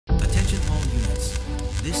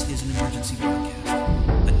This is an emergency broadcast.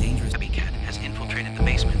 A dangerous cat has infiltrated the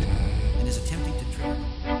basement and is attempting to trip.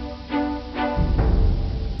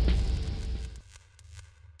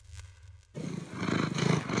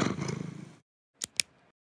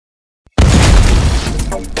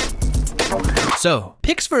 So,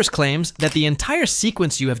 PixVerse claims that the entire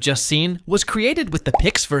sequence you have just seen was created with the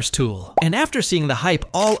PixVerse tool. And after seeing the hype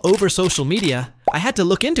all over social media, I had to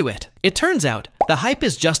look into it. It turns out, the hype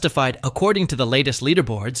is justified according to the latest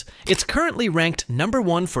leaderboards. It's currently ranked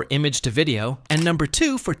 #1 for image to video and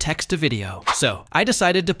 #2 for text to video. So, I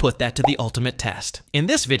decided to put that to the ultimate test. In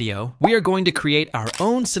this video, we are going to create our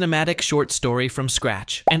own cinematic short story from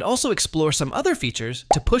scratch, and also explore some other features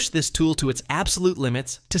to push this tool to its absolute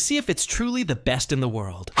limits to see if it's truly the best in the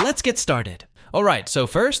world. Let's get started. Alright, so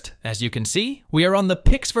first, as you can see, we are on the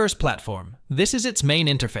PixVerse platform. This is its main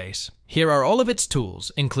interface. Here are all of its tools,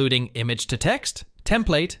 including image to text,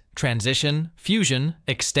 template, transition, fusion,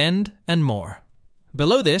 extend, and more.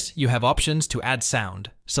 Below this, you have options to add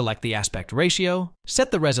sound, select the aspect ratio,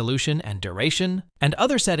 set the resolution and duration, and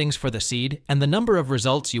other settings for the seed and the number of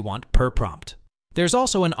results you want per prompt. There's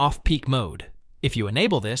also an off-peak mode. If you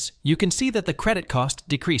enable this, you can see that the credit cost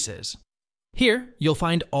decreases. Here, you'll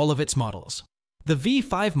find all of its models. The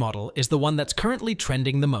V5 model is the one that's currently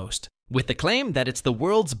trending the most, with the claim that it's the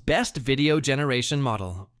world's best video generation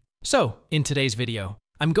model. So, in today's video,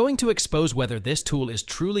 I'm going to expose whether this tool is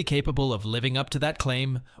truly capable of living up to that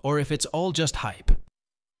claim, or if it's all just hype.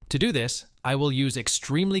 To do this, I will use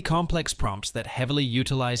extremely complex prompts that heavily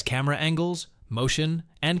utilize camera angles, motion,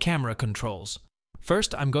 and camera controls.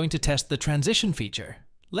 First, I'm going to test the transition feature.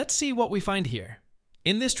 Let's see what we find here.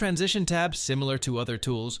 In this transition tab, similar to other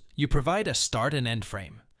tools, you provide a start and end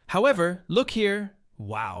frame. However, look here,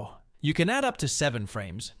 wow. You can add up to 7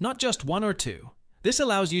 frames, not just 1 or 2. This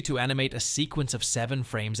allows you to animate a sequence of 7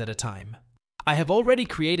 frames at a time. I have already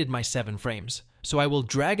created my 7 frames, so I will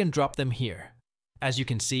drag and drop them here. As you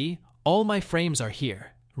can see, all my frames are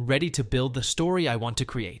here, ready to build the story I want to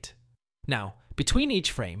create. Now, between each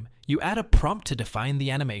frame, you add a prompt to define the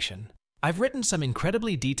animation. I've written some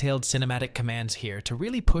incredibly detailed cinematic commands here to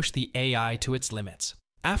really push the AI to its limits.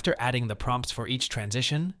 After adding the prompts for each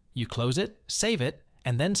transition, you close it, save it,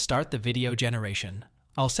 and then start the video generation.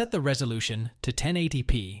 I'll set the resolution to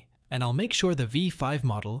 1080p, and I'll make sure the V5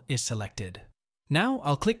 model is selected. Now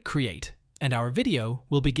I'll click Create, and our video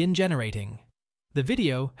will begin generating. The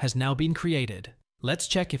video has now been created. Let's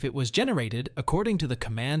check if it was generated according to the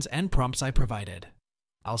commands and prompts I provided.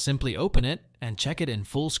 I'll simply open it and check it in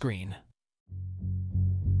full screen.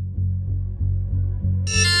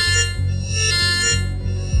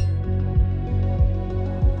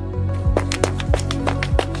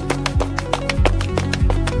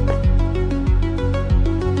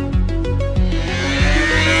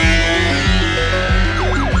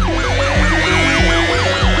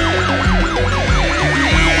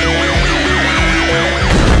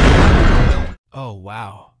 Oh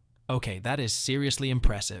wow. Okay, that is seriously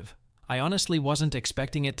impressive. I honestly wasn't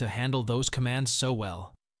expecting it to handle those commands so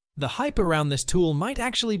well. The hype around this tool might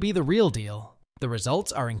actually be the real deal. The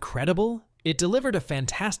results are incredible. It delivered a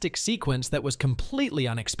fantastic sequence that was completely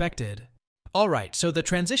unexpected. Alright, so the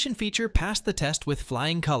transition feature passed the test with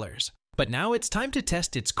flying colors. But now it's time to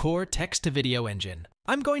test its core text-to-video engine.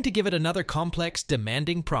 I'm going to give it another complex,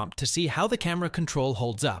 demanding prompt to see how the camera control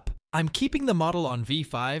holds up. I'm keeping the model on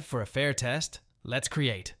V5 for a fair test. Let's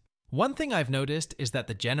create. One thing I've noticed is that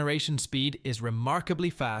the generation speed is remarkably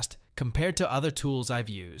fast compared to other tools I've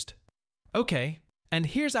used. Okay, and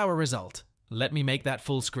here's our result. Let me make that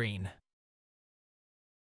full screen.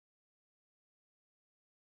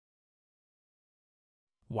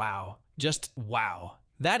 Wow, just wow.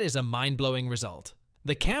 That is a mind-blowing result.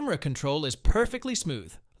 The camera control is perfectly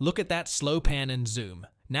smooth. Look at that slow pan and zoom.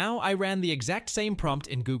 Now I ran the exact same prompt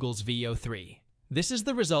in Google's VEO 3. This is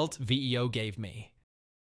the result VEO gave me.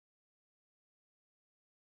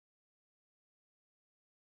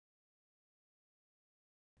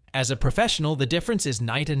 As a professional, the difference is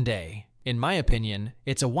night and day. In my opinion,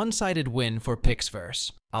 it's a one-sided win for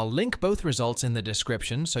PixVerse. I'll link both results in the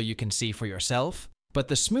description so you can see for yourself, but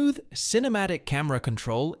the smooth, cinematic camera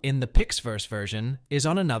control in the PixVerse version is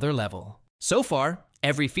on another level. So far,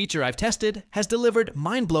 every feature I've tested has delivered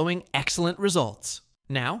mind-blowing, excellent results.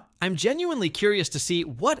 Now, I'm genuinely curious to see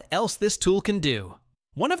what else this tool can do.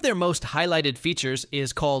 One of their most highlighted features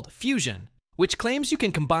is called Fusion, which claims you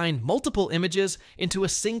can combine multiple images into a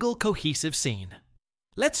single cohesive scene.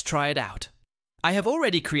 Let's try it out. I have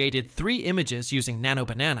already created 3 images using Nano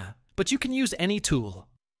Banana, but you can use any tool.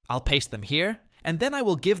 I'll paste them here, and then I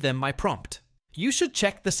will give them my prompt. You should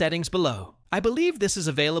check the settings below. I believe this is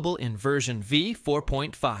available in version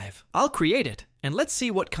V4.5. I'll create it, and let's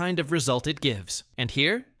see what kind of result it gives. And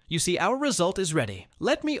here, you see our result is ready.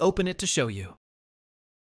 Let me open it to show you.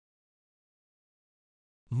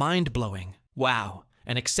 Mind-blowing. Wow,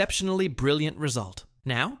 an exceptionally brilliant result.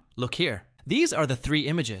 Now, look here. These are the 3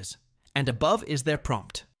 images, and above is their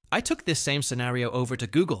prompt. I took this same scenario over to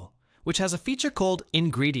Google, which has a feature called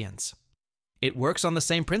Ingredients. It works on the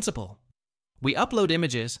same principle. We upload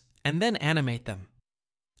images and then animate them.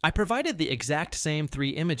 I provided the exact same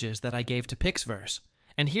 3 images that I gave to PixVerse,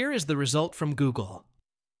 and here is the result from Google.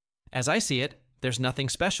 As I see it, there's nothing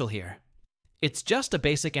special here. It's just a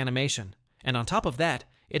basic animation, and on top of that,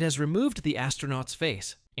 it has removed the astronaut's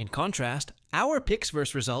face. In contrast, our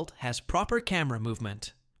PixVerse result has proper camera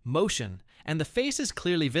movement, motion, and the face is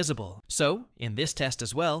clearly visible. So, in this test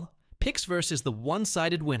as well, PixVerse is the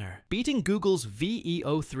one-sided winner, beating Google's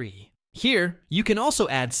VEO 3. Here, you can also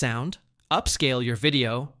add sound, upscale your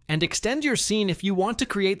video, and extend your scene if you want to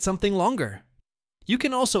create something longer. You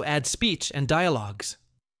can also add speech and dialogues.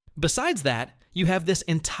 Besides that, you have this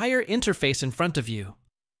entire interface in front of you.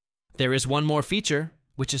 There is one more feature,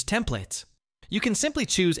 which is templates. You can simply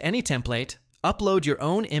choose any template, upload your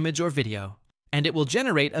own image or video, and it will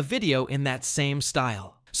generate a video in that same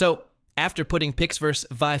style. So, after putting PixVerse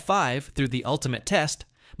V5 through the ultimate test,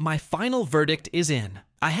 my final verdict is in.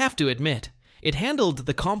 I have to admit, it handled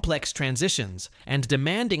the complex transitions and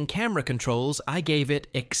demanding camera controls I gave it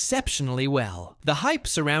exceptionally well. The hype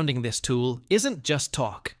surrounding this tool isn't just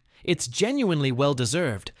talk. It's genuinely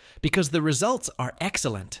well-deserved because the results are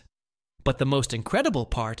excellent. But the most incredible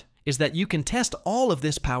part is that you can test all of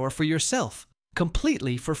this power for yourself,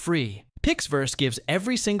 completely for free. PixVerse gives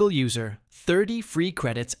every single user 30 free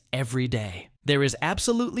credits every day. There is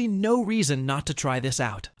absolutely no reason not to try this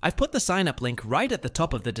out. I've put the sign-up link right at the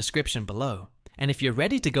top of the description below. And if you're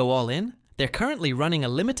ready to go all in, they're currently running a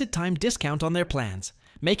limited time discount on their plans,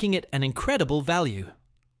 making it an incredible value.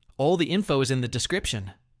 All the info is in the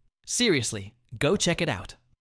description. Seriously, go check it out.